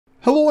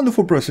Hello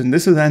wonderful person,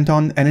 this is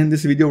Anton, and in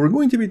this video we're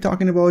going to be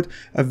talking about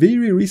a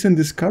very recent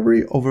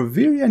discovery of a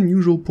very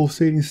unusual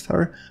pulsating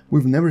star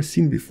we've never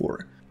seen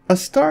before. A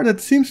star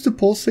that seems to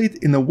pulsate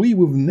in a way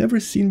we've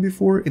never seen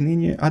before in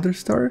any other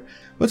star.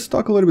 Let's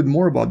talk a little bit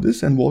more about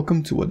this, and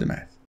welcome to What the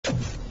Math.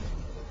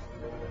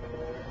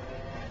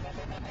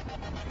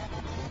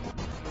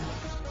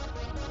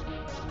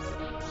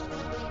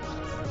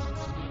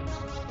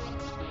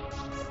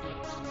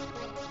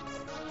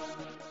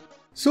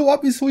 So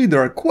obviously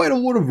there are quite a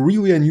lot of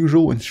really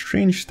unusual and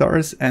strange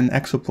stars and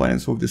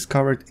exoplanets we've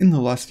discovered in the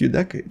last few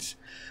decades.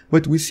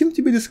 But we seem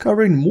to be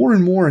discovering more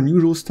and more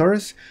unusual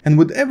stars, and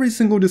with every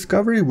single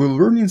discovery we're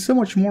learning so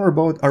much more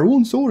about our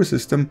own solar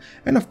system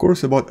and of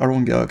course about our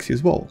own galaxy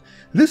as well.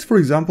 This, for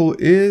example,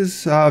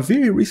 is a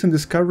very recent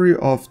discovery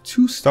of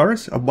two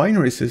stars, a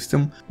binary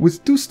system,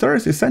 with two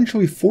stars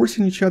essentially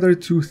forcing each other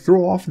to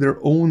throw off their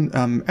own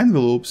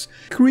envelopes,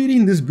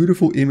 creating this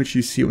beautiful image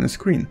you see on the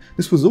screen.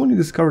 This was only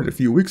discovered a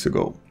few weeks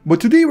ago.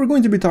 But today we're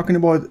going to be talking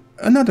about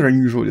another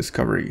unusual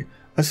discovery,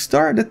 a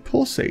star that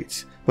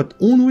pulsates, but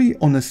only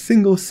on a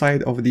single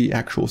side of the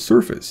actual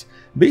surface,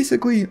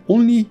 basically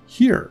only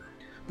here.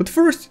 But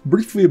first,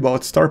 briefly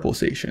about star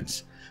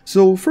pulsations.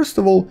 So first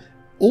of all,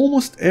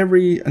 almost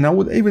every, and I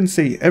would even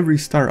say every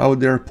star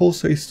out there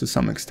pulsates to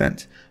some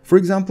extent. For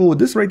example,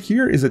 this right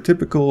here is a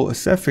typical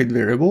Cepheid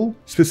variable.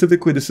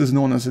 Specifically, this is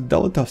known as a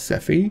delta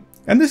Cepheid.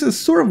 And this is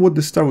sort of what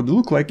the star would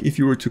look like if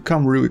you were to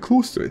come really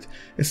close to it.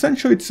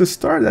 Essentially, it's a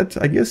star that,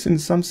 I guess in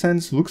some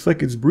sense, looks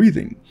like it's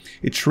breathing.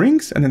 It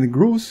shrinks and then it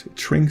grows, it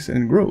shrinks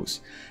and it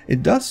grows.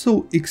 It does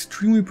so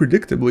extremely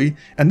predictably,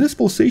 and this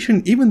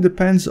pulsation even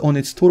depends on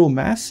its total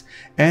mass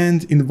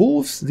and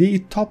involves the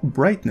top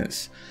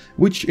brightness,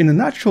 which in a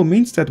nutshell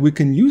means that we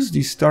can use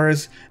these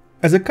stars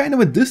as a kind of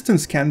a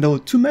distance candle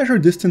to measure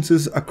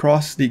distances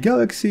across the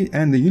galaxy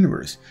and the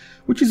universe,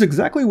 which is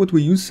exactly what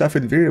we use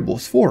Cepheid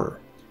variables for.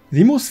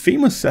 The most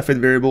famous Cepheid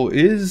variable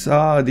is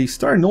the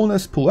star known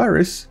as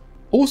Polaris,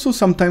 also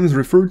sometimes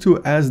referred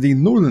to as the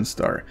Northern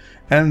Star,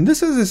 and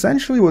this is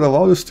essentially what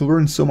allowed us to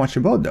learn so much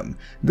about them.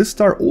 This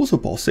star also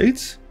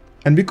pulsates,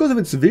 and because of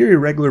its very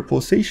regular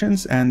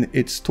pulsations and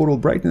its total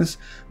brightness,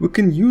 we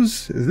can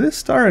use this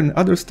star and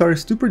other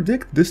stars to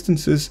predict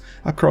distances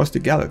across the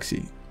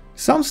galaxy.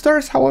 Some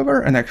stars,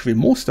 however, and actually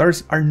most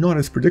stars, are not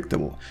as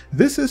predictable.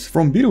 This is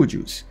from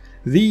Betelgeuse.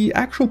 The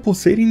actual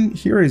pulsating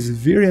here is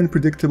very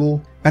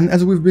unpredictable, and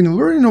as we've been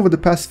learning over the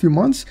past few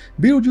months,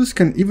 Betelgeuse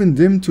can even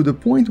dim to the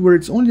point where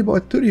it's only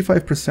about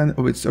 35%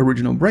 of its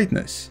original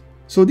brightness.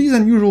 So these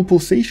unusual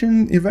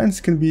pulsation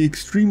events can be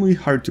extremely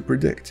hard to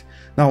predict.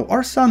 Now,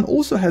 our Sun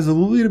also has a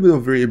little bit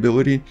of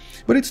variability,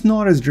 but it's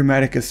not as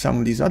dramatic as some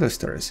of these other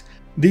stars.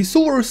 The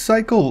solar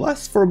cycle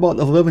lasts for about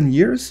 11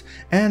 years,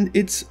 and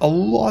it's a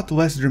lot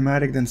less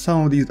dramatic than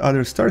some of these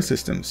other star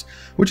systems,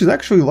 which is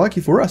actually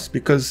lucky for us,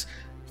 because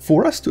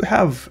for us to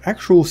have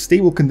actual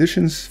stable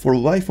conditions for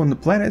life on the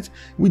planet,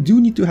 we do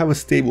need to have a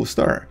stable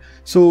star.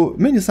 So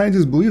many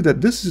scientists believe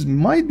that this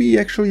might be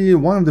actually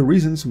one of the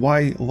reasons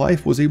why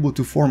life was able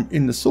to form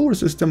in the solar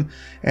system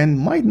and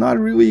might not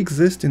really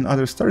exist in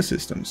other star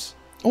systems.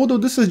 Although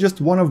this is just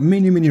one of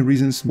many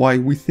reasons why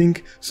we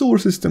think solar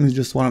system is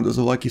just one of those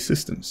lucky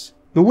systems.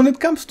 But when it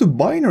comes to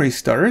binary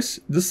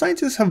stars, the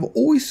scientists have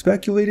always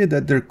speculated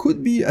that there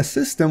could be a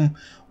system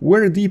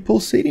where the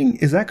pulsating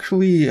is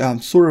actually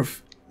sort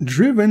of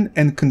driven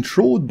and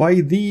controlled by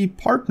the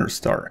partner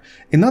star.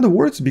 In other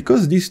words,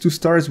 because these two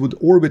stars would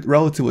orbit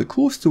relatively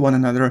close to one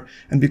another,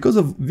 and because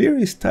of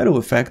various tidal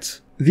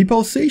effects, the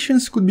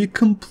pulsations could be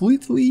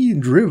completely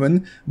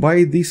driven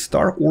by the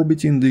star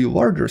orbiting the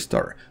larger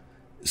star.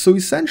 So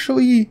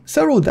essentially,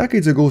 several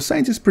decades ago,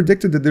 scientists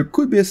predicted that there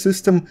could be a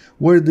system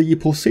where the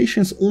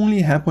pulsations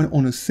only happen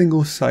on a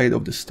single side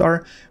of the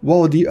star,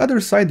 while the other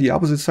side, the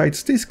opposite side,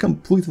 stays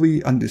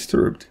completely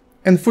undisturbed.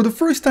 And for the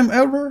first time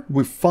ever,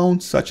 we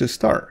found such a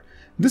star.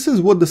 This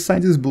is what the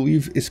scientists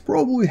believe is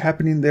probably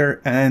happening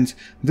there, and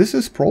this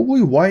is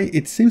probably why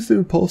it seems to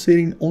be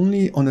pulsating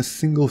only on a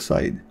single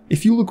side.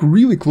 If you look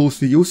really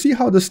closely, you'll see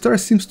how the star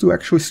seems to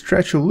actually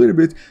stretch a little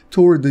bit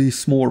toward the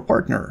smaller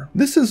partner.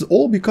 This is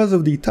all because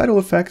of the tidal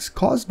effects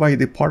caused by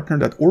the partner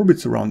that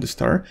orbits around the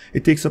star.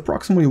 It takes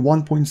approximately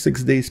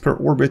 1.6 days per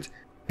orbit,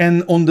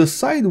 and on the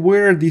side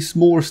where the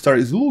smaller star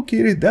is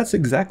located, that's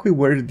exactly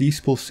where these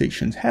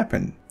pulsations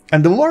happen.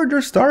 And the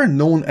larger star,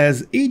 known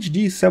as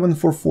HD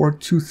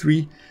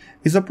 74423,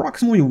 is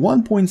approximately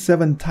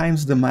 1.7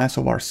 times the mass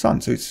of our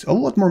Sun, so it's a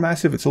lot more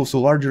massive, it's also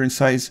larger in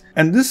size,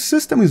 and this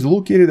system is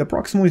located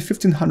approximately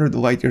 1500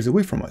 light years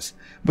away from us.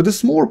 But the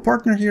smaller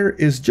partner here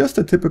is just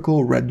a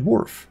typical red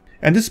dwarf.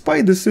 And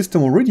despite this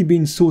system already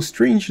being so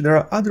strange, there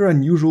are other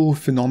unusual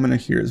phenomena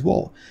here as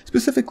well.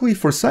 Specifically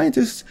for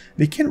scientists,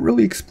 they can't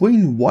really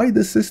explain why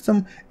the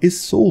system is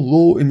so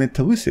low in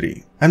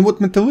metallicity. And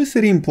what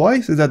metallicity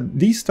implies is that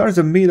these stars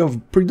are made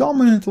of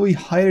predominantly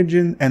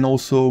hydrogen and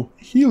also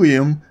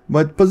helium,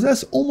 but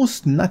possess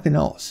almost nothing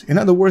else. In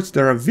other words,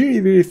 there are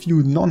very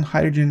few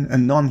non-hydrogen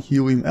and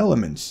non-helium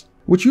elements,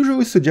 which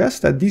usually suggests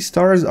that these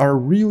stars are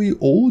really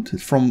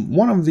old from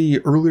one of the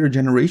earlier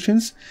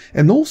generations,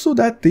 and also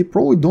that they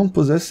probably don't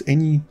possess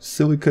any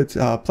silicate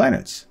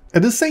planets.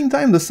 At the same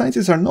time, the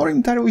scientists are not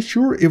entirely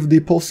sure if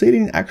the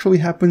pulsating actually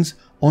happens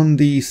on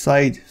the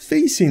side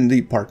facing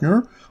the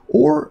partner,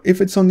 or if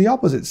it's on the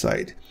opposite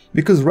side,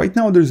 because right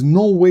now there's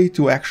no way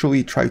to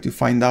actually try to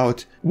find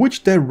out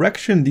which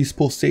direction these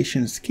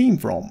pulsations came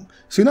from.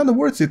 So in other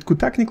words, it could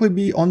technically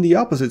be on the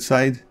opposite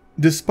side,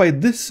 despite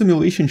this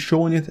simulation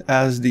showing it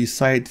as the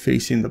side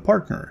facing the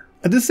partner.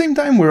 At the same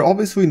time, we're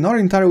obviously not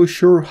entirely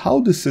sure how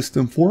the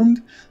system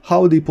formed,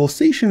 how the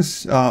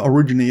pulsations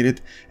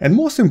originated, and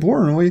most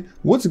importantly,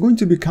 what's going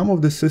to become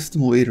of the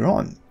system later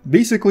on.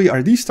 Basically,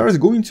 are these stars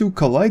going to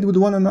collide with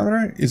one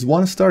another? Is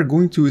one star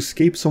going to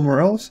escape somewhere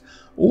else?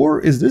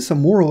 Or is this a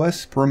more or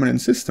less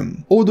permanent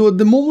system? Although at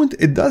the moment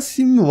it does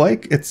seem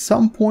like at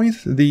some point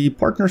the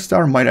partner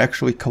star might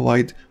actually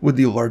collide with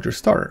the larger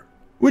star,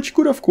 which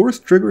could of course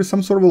trigger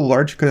some sort of a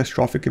large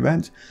catastrophic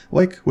event,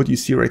 like what you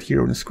see right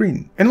here on the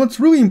screen. And what's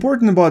really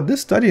important about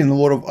this study and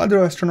a lot of other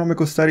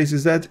astronomical studies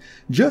is that,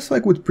 just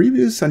like with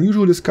previous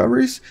unusual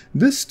discoveries,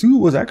 this too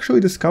was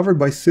actually discovered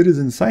by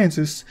citizen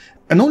scientists,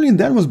 and only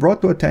then was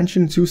brought to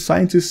attention to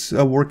scientists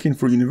working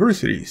for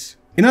universities.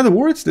 In other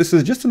words, this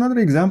is just another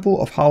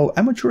example of how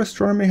amateur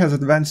astronomy has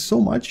advanced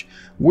so much,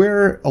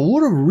 where a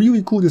lot of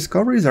really cool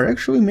discoveries are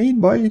actually made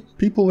by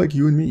people like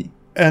you and me.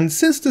 And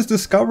since this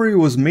discovery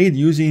was made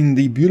using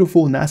the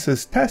beautiful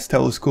NASA's TESS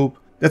telescope,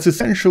 that's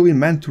essentially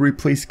meant to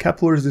replace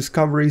Kepler's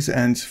discoveries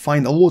and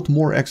find a lot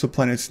more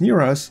exoplanets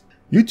near us,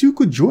 you too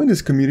could join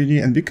this community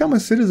and become a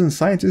citizen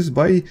scientist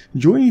by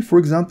joining, for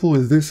example,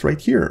 this right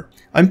here.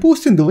 I'm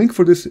posting the link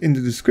for this in the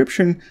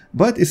description,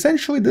 but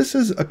essentially this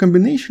is a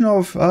combination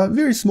of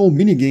very small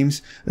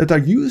mini-games that are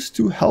used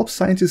to help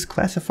scientists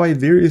classify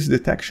various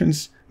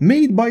detections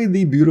made by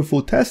the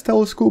beautiful TESS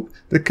telescope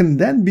that can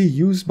then be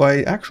used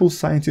by actual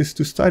scientists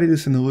to study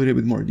this in a little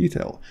bit more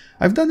detail.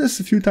 I've done this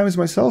a few times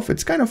myself,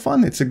 it's kind of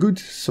fun, it's a good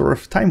sort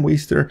of time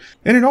waster,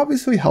 and it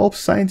obviously helps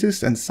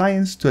scientists and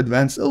science to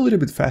advance a little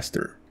bit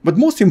faster. But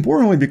most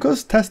importantly,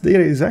 because TESS data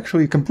is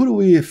actually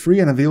completely free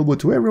and available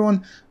to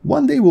everyone,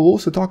 one day we'll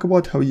also talk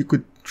about how you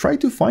could try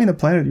to find a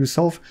planet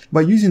yourself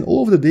by using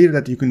all of the data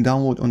that you can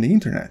download on the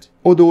internet.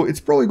 Although it's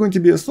probably going to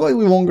be a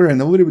slightly longer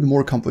and a little bit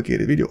more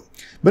complicated video.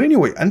 But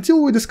anyway,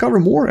 until we discover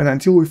more and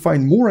until we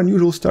find more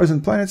unusual stars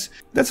and planets,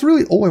 that's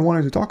really all I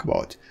wanted to talk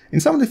about. In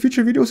some of the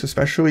future videos,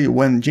 especially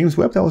when James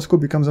Webb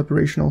Telescope becomes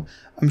operational,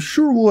 I'm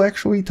sure we'll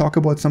actually talk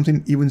about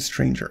something even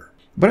stranger.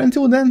 But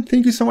until then,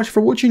 thank you so much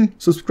for watching,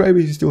 subscribe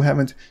if you still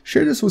haven't,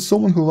 share this with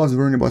someone who loves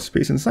learning about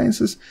space and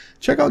sciences,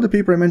 check out the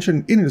paper I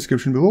mentioned in the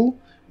description below,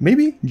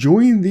 maybe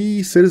join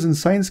the citizen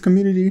science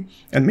community,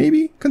 and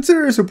maybe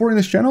consider supporting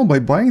this channel by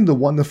buying the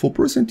Wonderful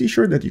Person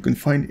t-shirt that you can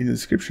find in the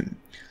description.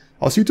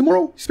 I'll see you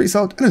tomorrow, space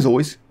out, and as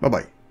always, bye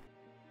bye.